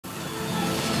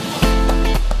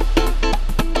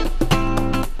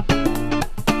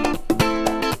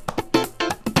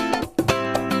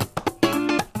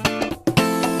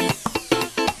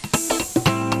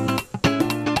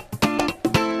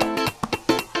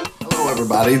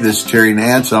everybody. This is Terry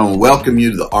Nance. I want to welcome you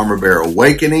to the Armor Bearer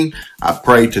Awakening. I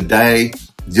pray today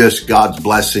just God's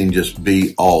blessing just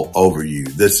be all over you.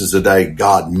 This is a day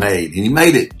God made, and He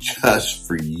made it just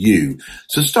for you.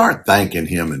 So start thanking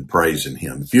Him and praising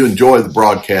Him. If you enjoy the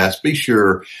broadcast, be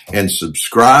sure and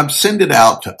subscribe. Send it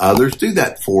out to others. Do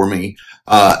that for me.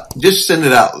 Just send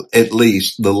it out, at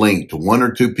least the link to one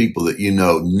or two people that you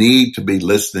know need to be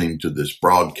listening to this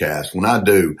broadcast. When I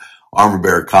do Armor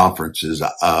Bearer conferences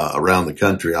around the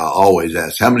country, I always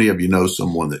ask, how many of you know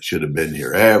someone that should have been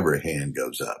here? Every hand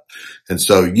goes up. And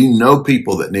so you know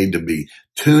people that need to be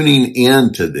tuning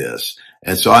into this.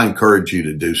 And so I encourage you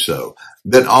to do so.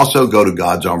 Then also go to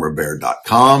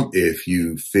godsarmorbearer.com if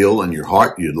you feel in your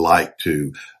heart you'd like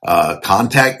to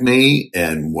contact me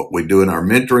and what we do in our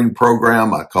mentoring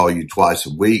program. I call you twice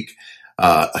a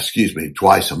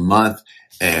month.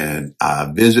 And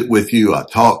I visit with you. I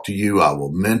talk to you. I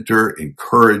will mentor,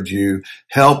 encourage you,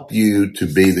 help you to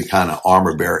be the kind of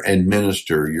armor bearer and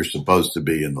minister you're supposed to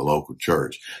be in the local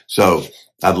church. So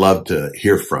I'd love to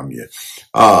hear from you.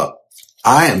 I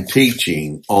am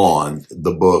teaching on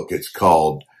the book. It's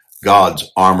called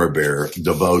God's Armor Bearer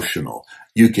Devotional.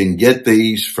 You can get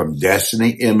these from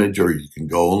Destiny Image, or you can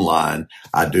go online.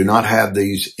 I do not have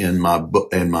these in my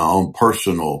book, in my own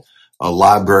personal a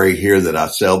library here that I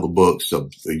sell the books, so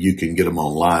you can get them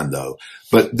online though.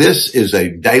 But this is a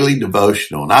daily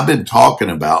devotional, and I've been talking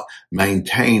about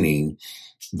maintaining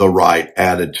the right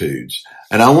attitudes.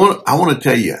 And I want to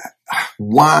tell you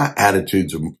why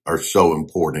attitudes are so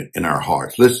important in our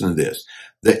hearts. Listen to this.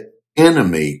 The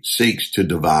enemy seeks to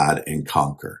divide and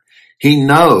conquer. He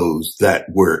knows that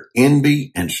where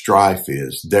envy and strife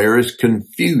is, there is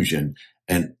confusion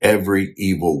and every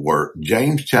evil work.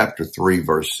 James chapter 3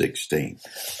 verse 16.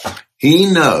 He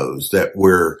knows that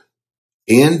we're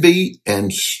envy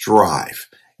and strife,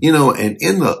 and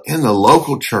in the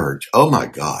local church, oh my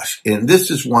gosh. And this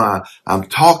is why I'm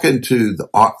talking to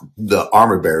the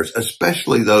armor bearers,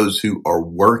 especially those who are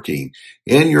working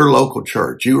in your local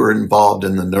church. You are involved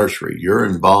in the nursery. You're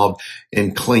involved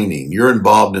in cleaning. You're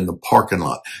involved in the parking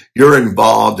lot. You're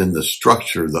involved in the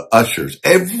structure, the ushers,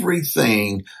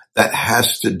 everything that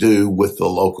has to do with the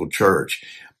local church.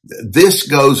 This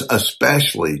goes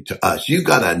especially to us. You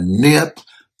got to nip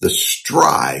the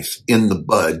strife in the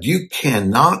bud. You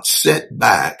cannot sit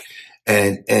back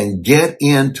and get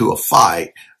into a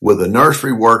fight with a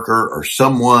nursery worker or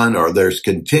someone, or there's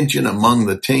contention among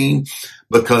the team,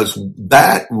 because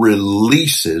that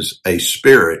releases a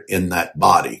spirit in that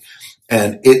body.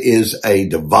 And it is a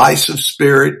divisive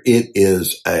spirit. It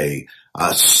is a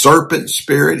serpent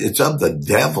spirit. It's of the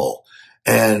devil.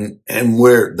 And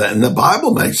the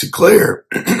Bible makes it clear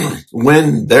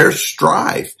when there's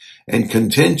strife and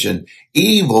contention,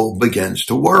 evil begins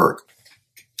to work.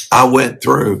 I went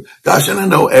through, and I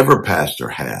know every pastor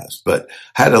has, but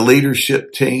had a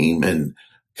leadership team, and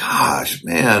gosh,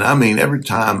 man, every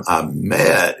time I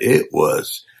met,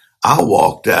 I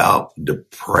walked out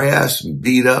depressed and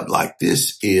beat up, like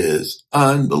this is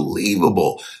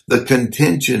unbelievable. The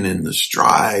contention and the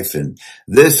strife and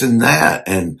this and that.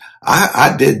 And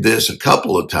I did this a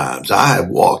couple of times. I have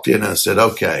walked in and I said,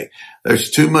 okay, there's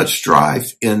too much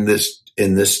strife in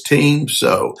this team.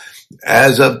 So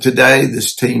as of today,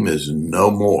 this team is no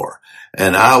more.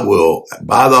 And I will,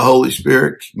 by the Holy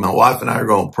Spirit, my wife and I are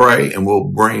going to pray, and we'll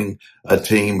bring a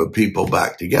team of people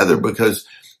back together, because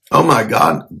oh my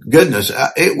goodness,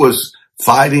 it was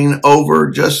fighting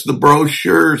over just the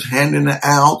brochures, handing it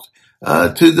out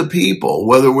to the people,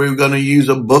 whether we were going to use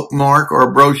a bookmark or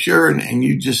a brochure, and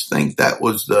you just think that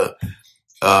was the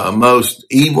most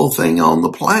evil thing on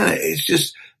the planet. It's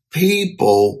just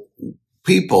people.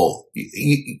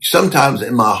 Sometimes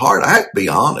in my heart, I have to be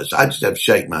honest, I just have to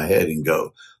shake my head and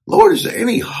go, Lord, is there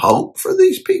any hope for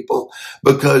these people?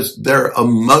 Because their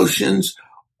emotions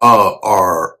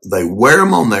they wear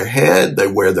them on their head. They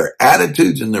wear their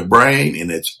attitudes in their brain,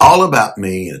 and it's all about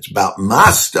me, and it's about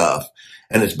my stuff,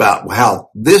 and it's about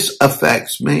how this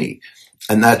affects me.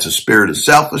 And that's a spirit of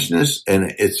selfishness,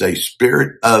 and it's a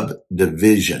spirit of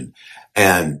division.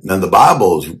 And the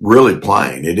Bible is really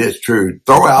plain. It is true.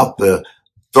 Throw out the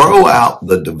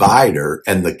divider,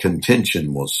 and the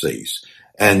contention will cease.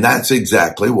 And that's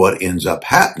exactly what ends up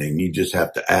happening. You just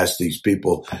have to ask these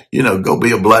people, go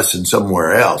be a blessing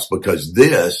somewhere else, because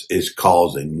this is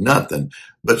causing nothing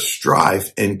but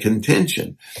strife and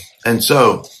contention. And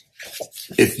so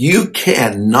if you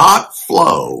cannot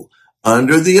flow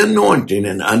under the anointing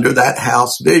and under that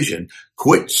house vision,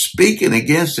 quit speaking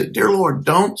against it. Dear Lord,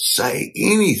 don't say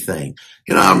anything.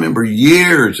 I remember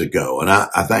years ago, and I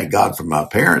thank God for my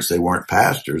parents. They weren't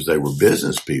pastors. They were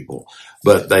business people.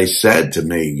 But they said to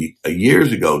me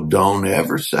years ago, don't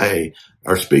ever say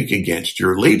or speak against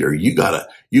your leader. You gotta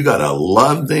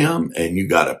love them, and you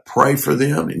gotta pray for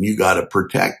them, and you gotta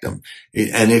protect them.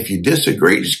 And if you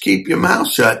disagree, just keep your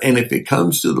mouth shut. And if it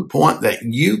comes to the point that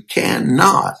you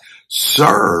cannot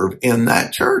serve in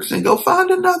that church, then go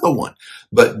find another one.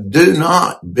 But do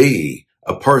not be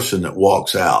a person that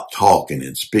walks out talking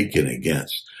and speaking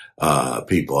against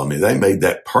people. I mean, they made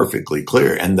that perfectly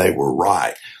clear, and they were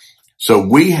right. So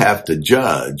we have to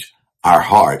judge our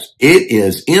hearts. It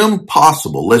is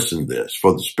impossible, listen to this,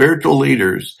 for the spiritual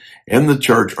leaders in the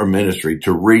church or ministry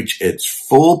to reach its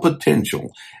full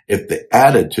potential if the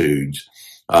attitudes,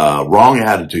 wrong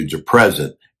attitudes are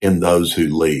present in those who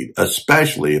lead,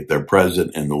 especially if they're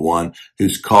present in the one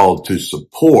who's called to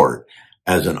support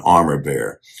as an armor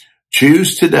bearer.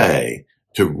 Choose today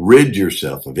to rid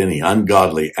yourself of any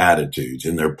ungodly attitudes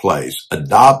in their place.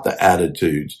 Adopt the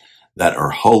attitudes that are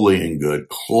holy and good.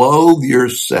 Clothe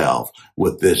yourself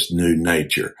with this new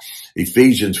nature.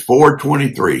 Ephesians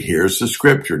 4:23. Here's the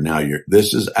scripture. Now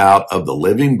this is out of the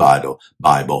Living Bible.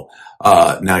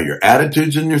 Now your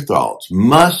attitudes and your thoughts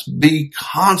must be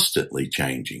constantly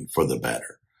changing for the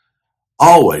better.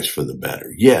 Always for the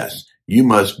better. Yes, you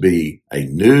must be a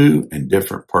new and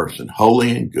different person,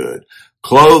 holy and good.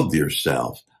 Clothe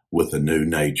yourself with a new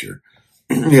nature.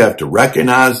 You have to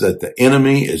recognize that the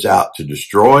enemy is out to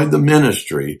destroy the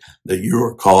ministry that you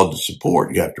are called to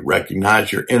support. You have to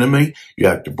recognize your enemy. You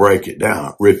have to break it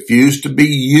down. Refuse to be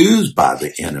used by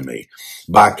the enemy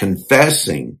by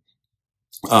confessing,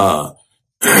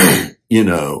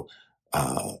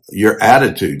 your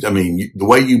attitudes. I mean, the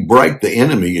way you break the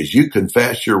enemy is you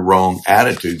confess your wrong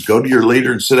attitudes. Go to your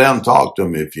leader and sit down and talk to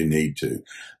him if you need to.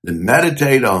 Then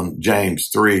meditate on James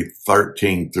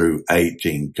 3:13 through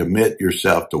 18. Commit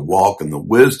yourself to walk in the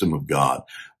wisdom of God,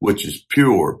 which is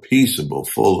pure, peaceable,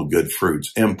 full of good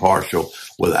fruits, impartial,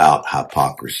 without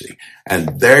hypocrisy.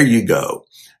 And there you go.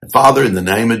 Father, in the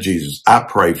name of Jesus, I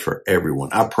pray for everyone.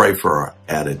 I pray for our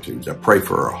attitudes. I pray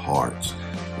for our hearts.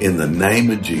 In the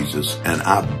name of Jesus, and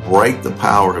I break the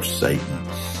power of Satan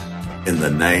in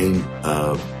the name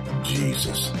of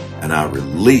Jesus. And I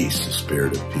release the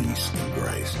spirit of peace and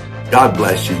grace. God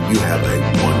bless you. You have a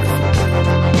wonderful